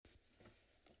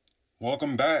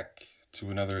Welcome back to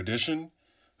another edition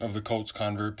of the Colts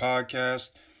Convert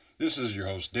Podcast. This is your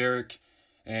host, Derek,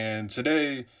 and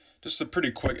today, just a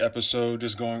pretty quick episode,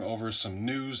 just going over some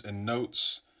news and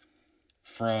notes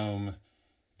from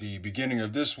the beginning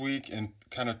of this week and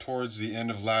kind of towards the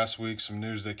end of last week, some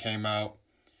news that came out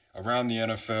around the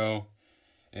NFL,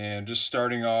 and just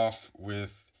starting off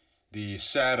with the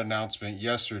sad announcement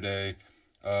yesterday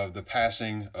of the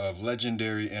passing of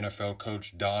legendary NFL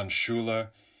coach Don Shula.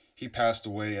 He passed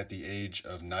away at the age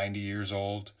of 90 years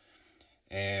old,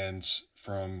 and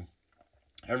from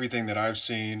everything that I've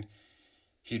seen,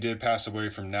 he did pass away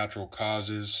from natural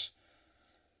causes,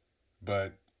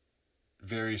 but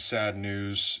very sad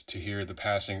news to hear the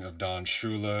passing of Don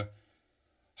Shula,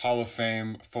 Hall of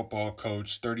Fame football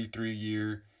coach,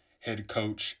 33-year head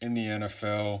coach in the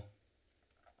NFL,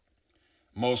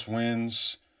 most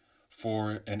wins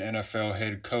for an NFL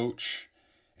head coach,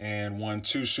 and won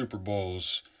 2 Super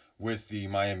Bowls with the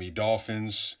Miami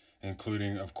Dolphins,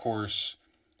 including, of course,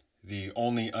 the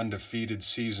only undefeated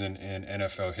season in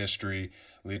NFL history,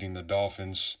 leading the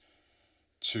Dolphins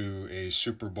to a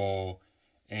Super Bowl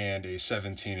and a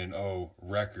 17-0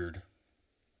 record.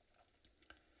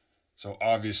 So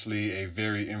obviously a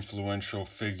very influential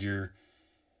figure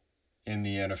in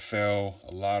the NFL.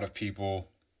 A lot of people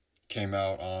came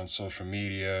out on social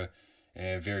media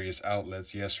and various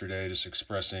outlets yesterday just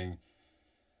expressing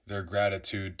their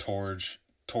gratitude towards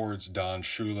Don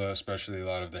Shula, especially a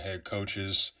lot of the head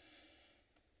coaches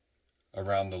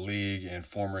around the league and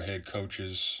former head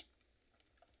coaches.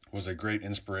 Was a great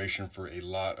inspiration for a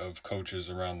lot of coaches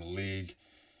around the league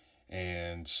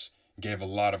and gave a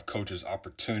lot of coaches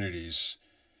opportunities.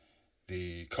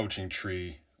 The coaching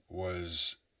tree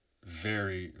was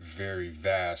very, very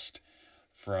vast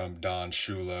from Don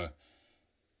Shula.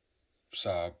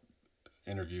 Saw an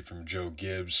interview from Joe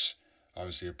Gibbs,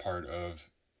 obviously a part of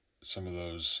some of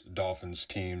those Dolphins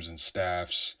teams and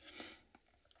staffs.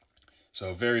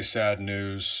 So very sad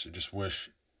news. Just wish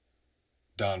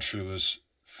Don Shula's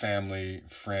family,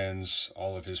 friends,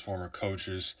 all of his former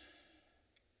coaches,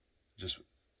 just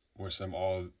wish them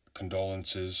all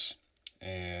condolences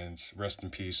and rest in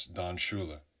peace, Don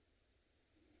Shula.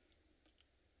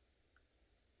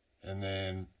 And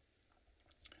then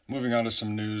moving on to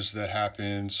some news that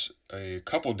happened a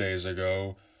couple days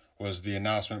ago was the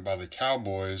announcement by the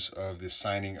Cowboys of the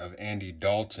signing of Andy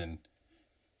Dalton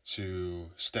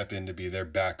to step in to be their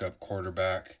backup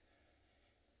quarterback.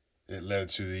 It led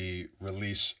to the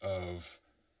release of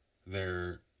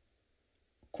their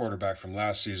quarterback from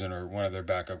last season, or one of their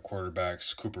backup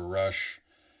quarterbacks, Cooper Rush.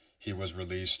 He was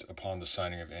released upon the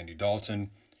signing of Andy Dalton.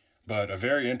 But a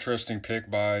very interesting pick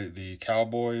by the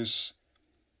Cowboys.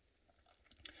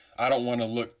 I don't want to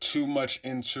look too much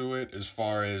into it as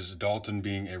far as Dalton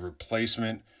being a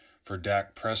replacement for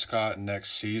Dak Prescott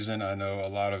next season. I know a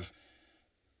lot of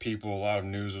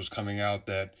news was coming out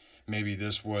that maybe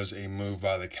this was a move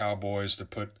by the Cowboys to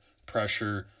put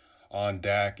pressure on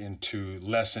Dak and to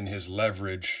lessen his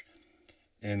leverage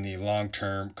in the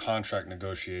long-term contract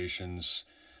negotiations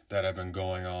that have been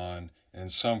going on in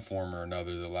some form or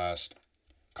another the last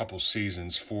couple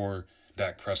seasons for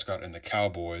Dak Prescott and the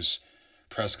Cowboys.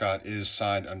 Prescott is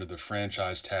signed under the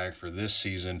franchise tag for this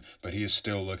season, but he is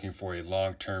still looking for a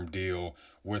long-term deal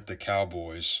with the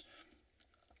Cowboys.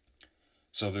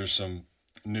 So there's some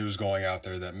news going out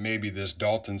there that maybe this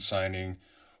Dalton signing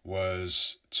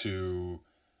was to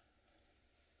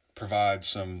provide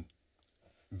some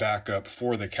backup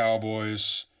for the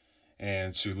Cowboys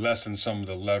and to lessen some of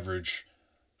the leverage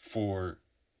for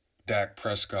Dak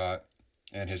Prescott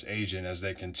and his agent as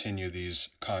they continue these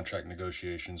contract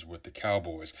negotiations with the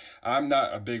Cowboys. I'm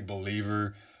not a big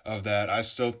believer of that. I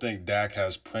still think Dak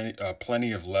has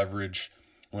plenty of leverage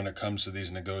when it comes to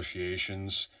these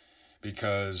negotiations,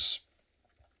 because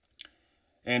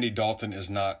Andy Dalton is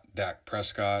not Dak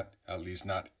Prescott, at least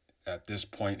not at this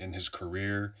point in his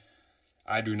career.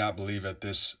 I do not believe at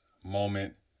this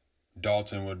moment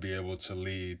Dalton would be able to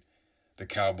lead the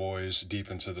Cowboys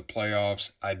deep into the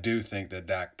playoffs. I do think that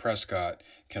Dak Prescott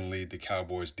can lead the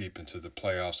Cowboys deep into the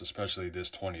playoffs, especially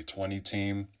this 2020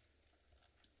 team.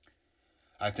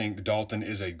 I think Dalton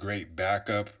is a great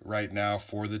backup right now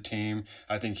for the team.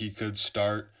 I think he could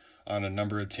start on a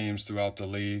number of teams throughout the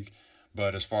league.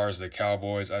 But as far as the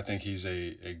Cowboys, I think he's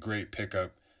a great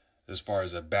pickup as far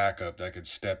as a backup that could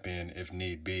step in if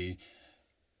need be.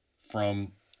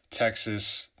 From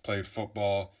Texas, played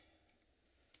football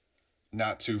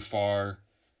not too far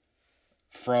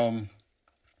from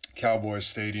Cowboys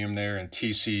Stadium there in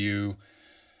TCU.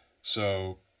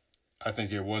 So I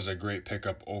think it was a great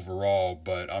pickup overall,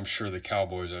 but I'm sure the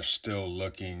Cowboys are still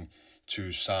looking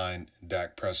to sign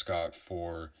Dak Prescott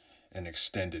for an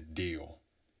extended deal.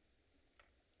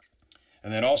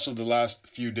 And then also the last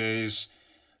few days,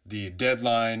 the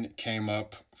deadline came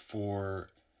up for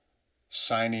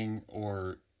signing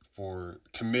or for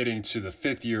committing to the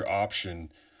fifth-year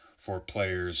option for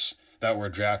players that were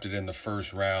drafted in the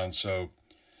first round. So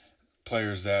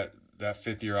players that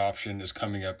fifth-year option is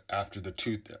coming up after the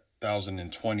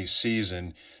 2020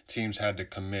 season, teams had to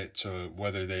commit to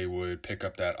whether they would pick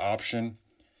up that option.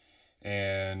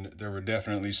 And there were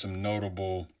definitely some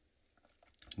notable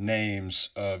names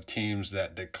of teams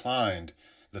that declined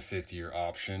the fifth-year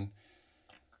option.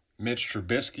 Mitch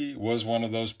Trubisky was one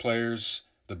of those players.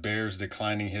 The Bears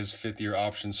declining his fifth-year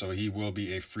option, so he will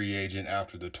be a free agent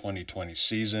after the 2020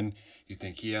 season. You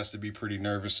think he has to be pretty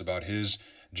nervous about his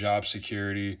job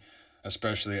security,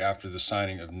 especially after the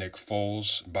signing of Nick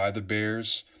Foles by the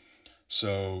Bears.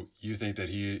 So you think that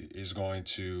he is going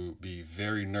to be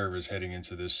very nervous heading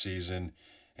into this season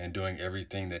and doing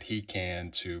everything that he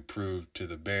can to prove to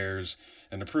the Bears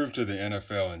and to prove to the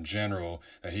NFL in general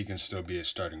that he can still be a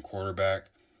starting quarterback.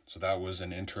 So that was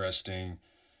an interesting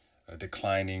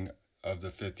declining of the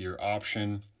fifth-year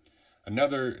option.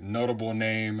 Another notable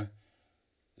name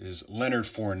is Leonard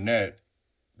Fournette,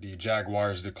 the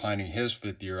Jaguars declining his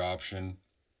fifth-year option.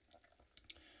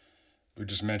 We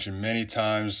just mentioned many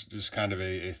times, just kind of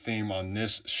a theme on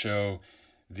this show,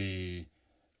 the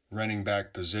running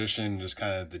back position, just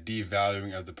kind of the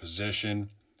devaluing of the position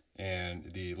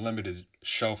and the limited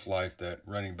shelf life that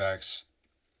running backs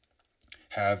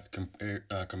have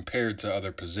compared to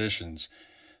other positions.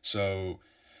 So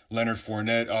Leonard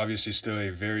Fournette, obviously still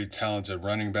a very talented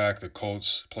running back. The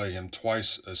Colts play him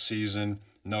twice a season,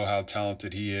 know how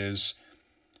talented he is,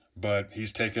 but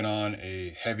he's taken on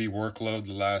a heavy workload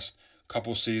the last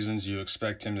couple seasons. You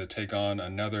expect him to take on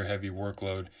another heavy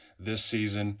workload this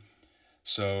season.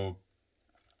 So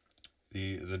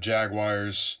the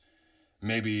Jaguars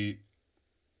maybe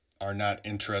are not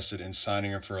interested in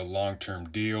signing him for a long-term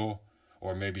deal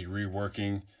or maybe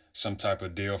reworking some type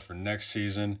of deal for next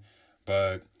season.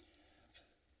 But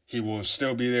he will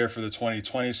still be there for the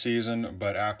 2020 season,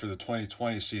 but after the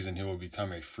 2020 season, he will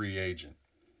become a free agent.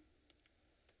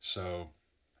 So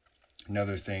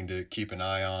another thing to keep an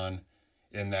eye on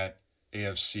in that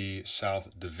AFC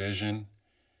South division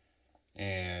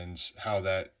and how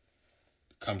that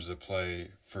comes to play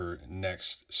for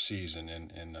next season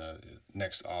and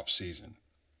next off season.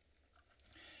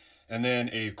 And then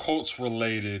a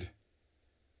Colts-related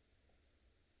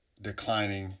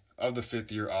declining of the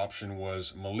fifth-year option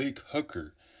was Malik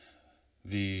Hooker,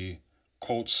 the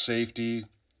Colts safety.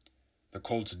 The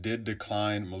Colts did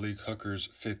decline Malik Hooker's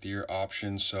fifth-year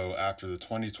option, so after the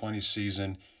 2020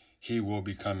 season, he will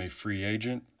become a free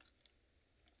agent.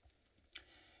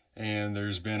 And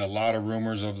there's been a lot of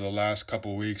rumors over the last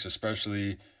couple weeks,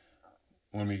 especially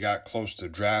when we got close to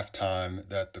draft time,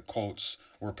 that the Colts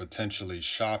were potentially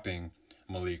shopping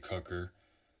Malik Hooker.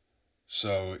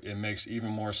 So it makes even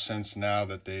more sense now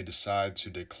that they decide to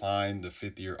decline the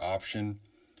fifth-year option.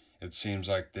 It seems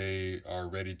like they are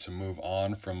ready to move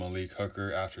on from Malik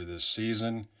Hooker after this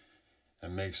season.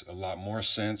 It makes a lot more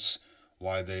sense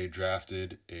why they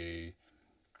drafted a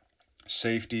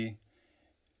safety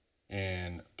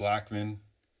in Blackman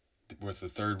with the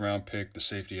third-round pick, the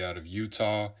safety out of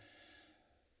Utah.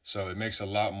 So it makes a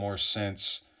lot more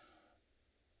sense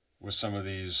with some of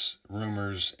these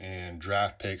rumors and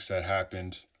draft picks that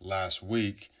happened last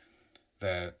week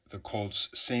that the Colts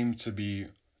seem to be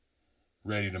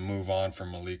ready to move on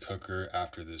from Malik Hooker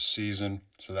after this season.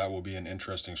 So that will be an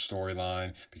interesting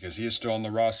storyline because he is still on the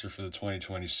roster for the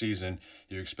 2020 season.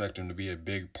 You expect him to be a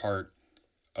big part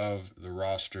of the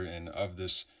roster and of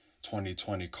this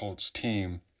 2020 Colts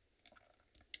team.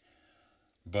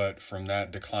 But from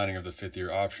that declining of the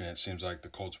fifth-year option, it seems like the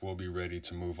Colts will be ready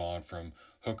to move on from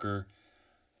Hooker,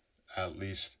 at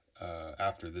least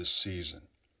after this season.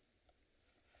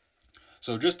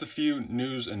 So just a few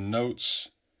news and notes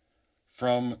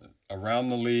from around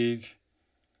the league.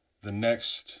 The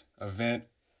next event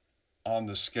on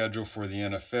the schedule for the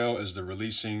NFL is the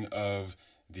releasing of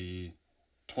the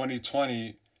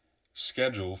 2020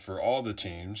 schedule for all the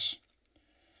teams.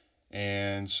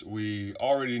 And we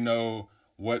already know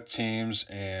what teams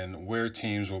and where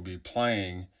teams will be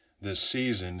playing this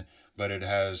season, but it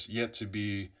has yet to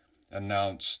be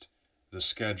announced the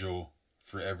schedule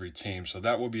for every team. So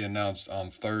that will be announced on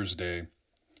Thursday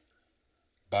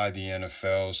by the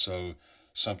NFL. So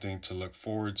something to look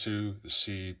forward to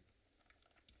see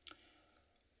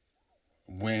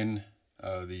when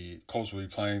the Colts will be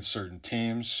playing certain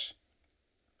teams.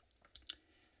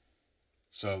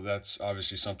 So that's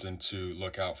obviously something to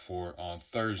look out for on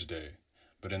Thursday.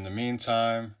 But in the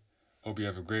meantime, hope you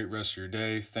have a great rest of your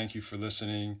day. Thank you for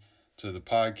listening to the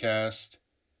podcast.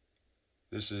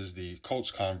 This is the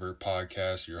Colts Convert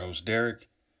podcast. Your host, Derek.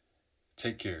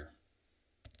 Take care.